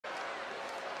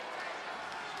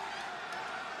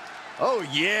Oh,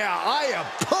 yeah, I am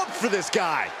pumped for this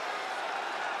guy.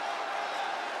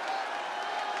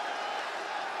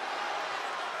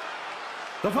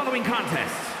 The following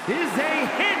contest is a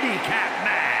handicap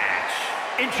match.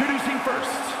 Introducing first,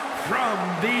 from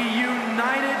the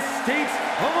United States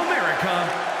of America,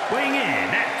 weighing in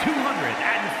at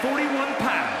 241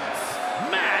 pounds,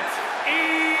 Matt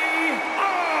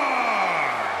E.R.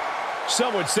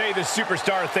 Some would say the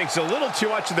superstar thinks a little too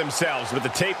much of themselves, but the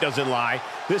tape doesn't lie.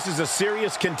 This is a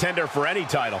serious contender for any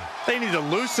title. They need to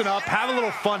loosen up, have a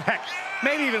little fun, heck,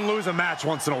 maybe even lose a match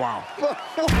once in a while. What?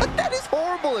 That is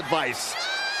horrible advice.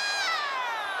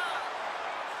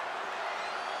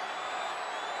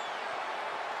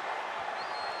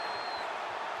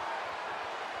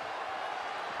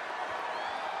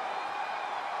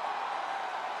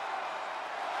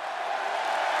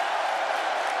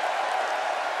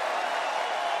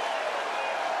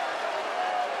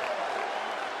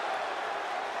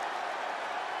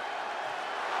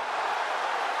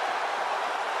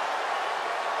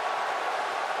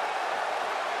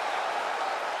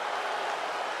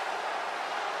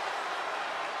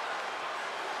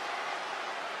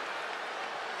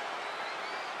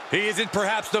 He is in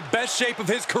perhaps the best shape of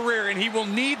his career, and he will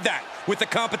need that with the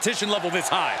competition level this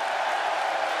high.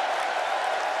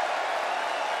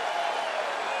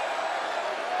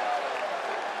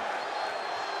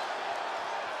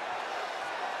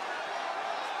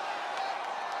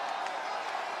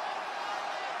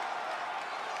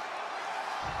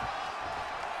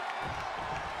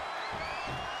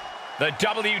 The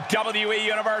WWE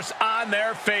Universe on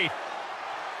their feet.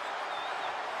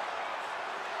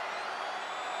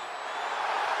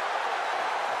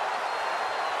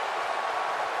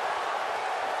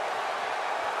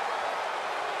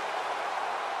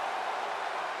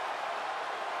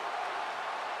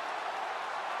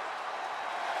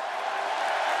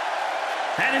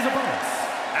 And his opponents,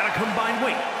 at a combined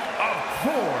weight of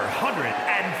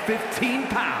 415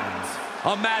 pounds.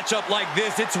 A matchup like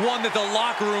this, it's one that the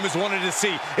locker room has wanted to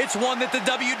see. It's one that the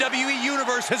WWE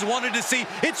Universe has wanted to see.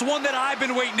 It's one that I've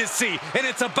been waiting to see, and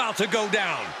it's about to go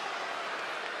down.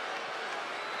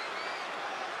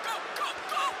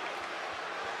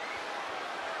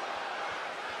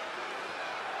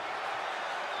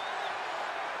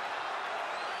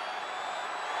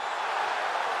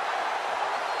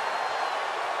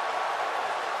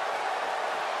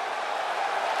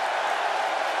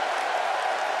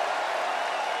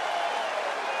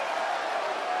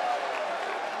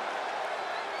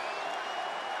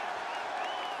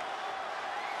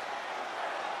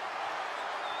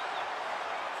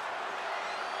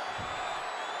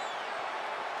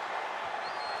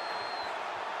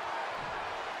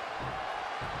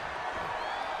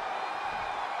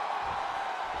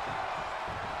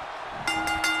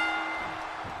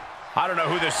 I don't know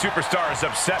who this superstar is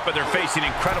upset, but they're facing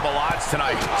incredible odds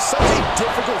tonight. Such a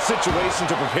difficult situation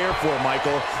to prepare for,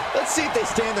 Michael. Let's see if they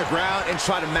stand their ground and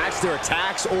try to match their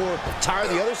attacks or tire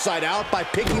the other side out by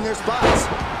picking their spots.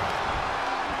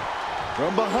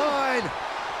 From behind,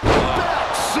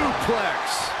 back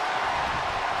suplex.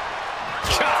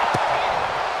 Chop.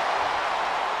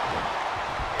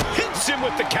 Hits him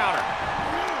with the counter.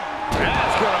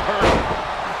 That's gonna hurt.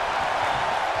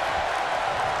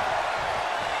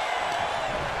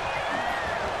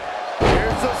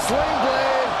 The sling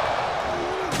blade,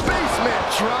 basement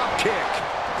drop kick.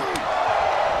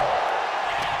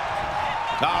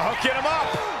 Now hooking him up,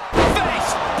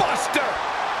 face buster.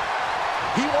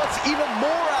 He wants even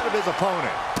more out of his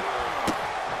opponent.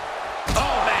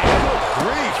 Oh man, Good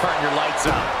grief. turn your lights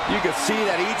out. You can see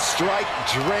that each strike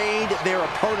drained their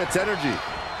opponent's energy.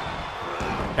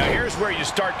 Now here's where you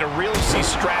start to really see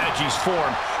strategies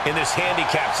form in this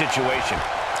handicap situation.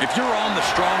 If you're on the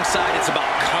strong side, it's about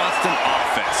constant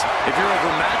offense. If you're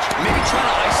overmatched, maybe try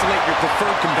to isolate your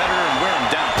preferred competitor and wear him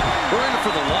down. We're in it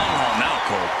for the long haul now,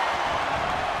 Cole.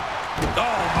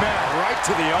 Oh man, right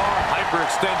to the arm.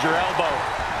 Hyperextend your elbow.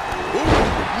 Ooh,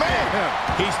 man.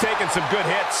 He's taking some good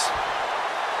hits.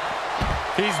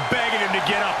 He's begging him to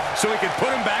get up so he can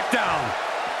put him back down.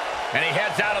 And he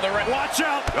heads out of the ring. Watch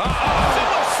out!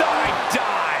 Suicide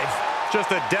dive!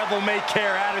 Just a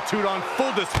devil-may-care attitude on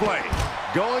full display.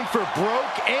 Going for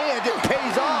broke, and it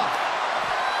pays off.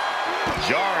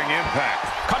 Jarring impact.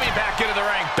 Coming back into the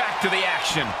ring, back to the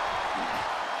action.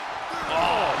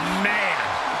 Oh, man.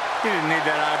 He didn't need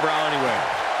that eyebrow anyway.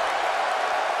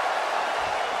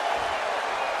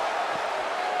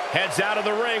 Heads out of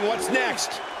the ring. What's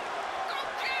next?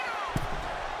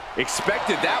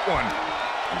 Expected that one.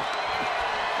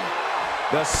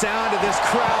 The sound of this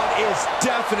crowd is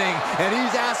deafening, and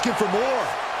he's asking for more.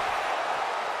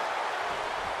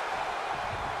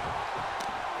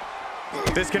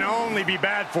 This can only be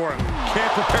bad for him.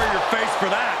 Can't prepare your face for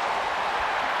that.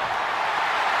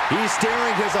 He's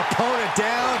staring his opponent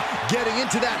down, getting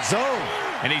into that zone.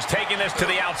 And he's taking this to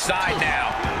the outside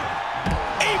now.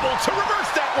 Able to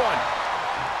reverse that one.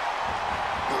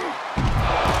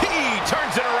 He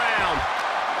turns it around.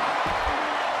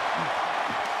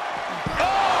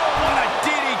 Oh, what a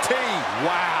DDT.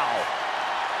 Wow.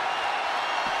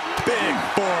 Big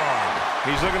forearm.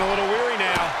 He's looking a little weary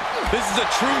now. This is a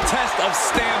true test of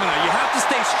stamina. You have to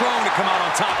stay strong to come out on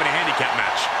top in a handicap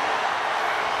match.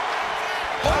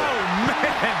 Oh,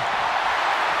 man.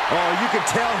 Oh, you can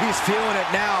tell he's feeling it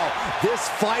now. This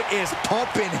fight is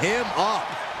pumping him up.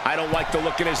 I don't like the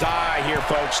look in his eye here,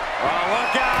 folks. Oh,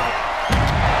 look out.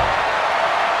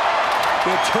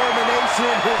 Determination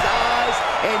in his eyes,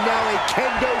 and now a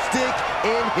kendo stick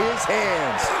in his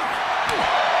hands.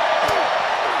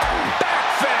 Back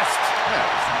fist. That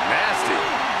was nasty.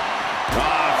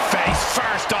 Oh, face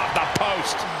first off the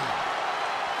post.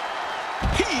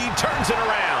 He turns it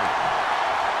around.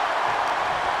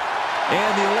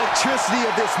 And the electricity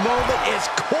of this moment is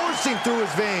coursing through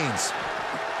his veins.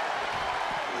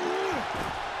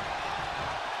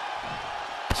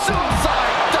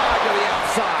 Suicide dive to the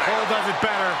outside. Cole does it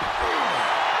better.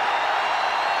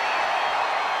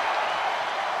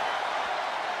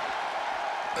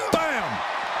 Bam!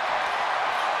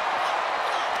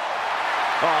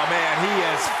 Oh, man, he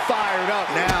is fired up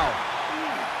now.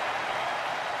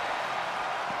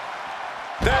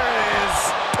 There it is.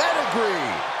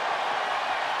 Pedigree.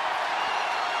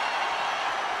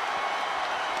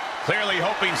 Clearly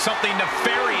hoping something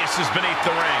nefarious is beneath the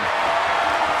ring.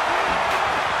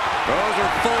 Those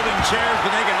are folding chairs, but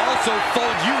they can also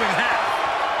fold you in half.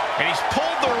 And he's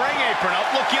pulled the ring apron up,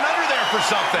 looking under there for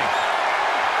something.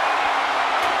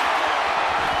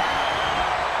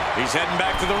 He's heading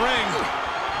back to the ring.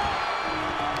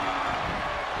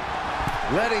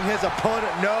 Letting his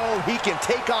opponent know he can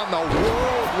take on the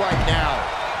world right now.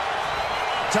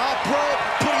 Top rope,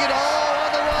 putting it all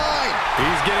on the line.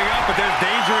 He's getting up, but there's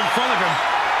danger in front of him.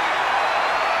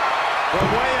 From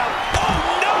way up. Oh,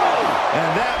 no! And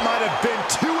that might have been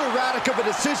too erratic of a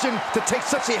decision to take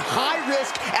such a high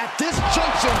risk at this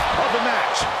junction of the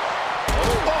match.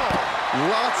 Oh,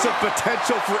 lots of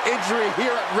potential for injury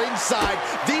here at ringside.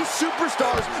 These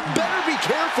superstars better be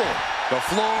careful. The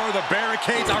floor, the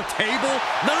barricades, our table,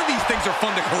 none of these things are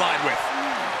fun to collide with.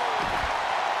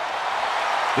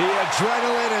 The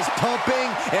adrenaline is pumping,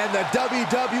 and the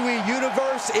WWE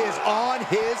Universe is on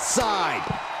his side.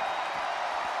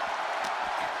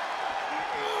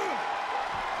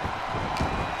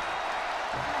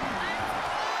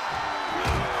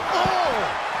 Oh!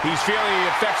 He's feeling the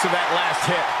effects of that last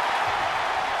hit.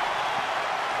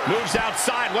 Moves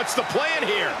outside. What's the plan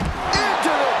here? Into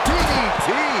the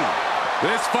DDT.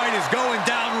 This fight is going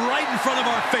down right in front of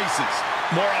our faces.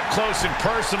 More up close and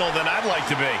personal than I'd like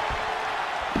to be.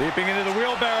 Leaping into the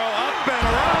wheelbarrow, up and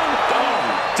around. Boom!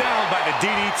 Down by the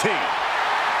DDT.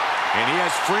 And he has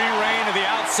free reign to the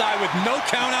outside with no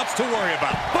countouts to worry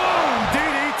about. Boom!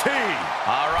 DDT.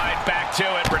 All right, back to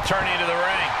it. Returning to the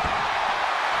ring.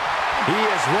 He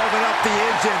is revving up the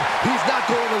engine. He's not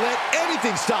going to let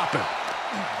anything stop him.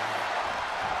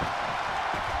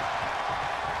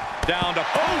 Down to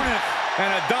opponent. And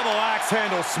a double axe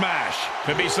handle smash.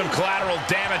 Could be some collateral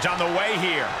damage on the way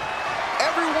here.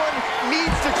 Everyone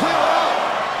needs to clear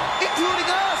out, including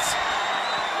us.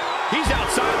 He's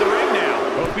outside the ring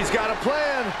now. Hope he's got a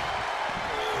plan.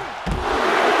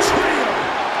 A trio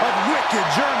of wicked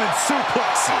German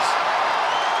suplexes.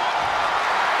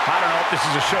 I don't know if this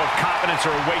is a show of confidence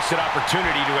or a wasted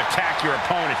opportunity to attack your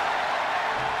opponent.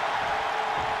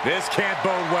 This can't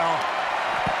bode well.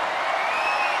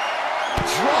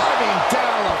 Driving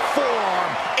down a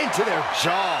forearm into their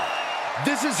jaw.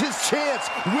 This is his chance.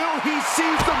 Will he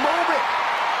seize the moment?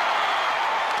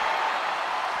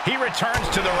 He returns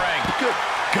to the ring. Good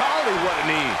golly, what a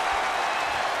knee.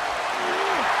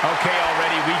 Okay,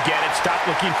 already, we get it. Stop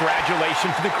looking for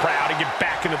adulation from the crowd and get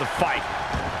back into the fight.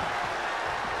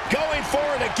 Going for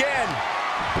it again.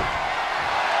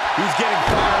 He's getting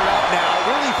fired up now,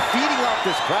 really feeding off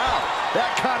this crowd.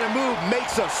 That kind of move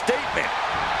makes a statement.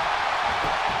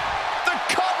 The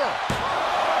cover.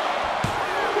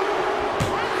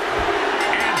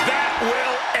 And that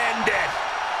will end it.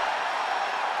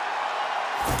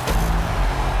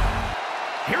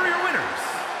 Here are your winners.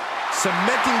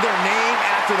 Cementing their name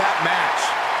after that match.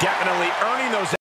 Definitely earning those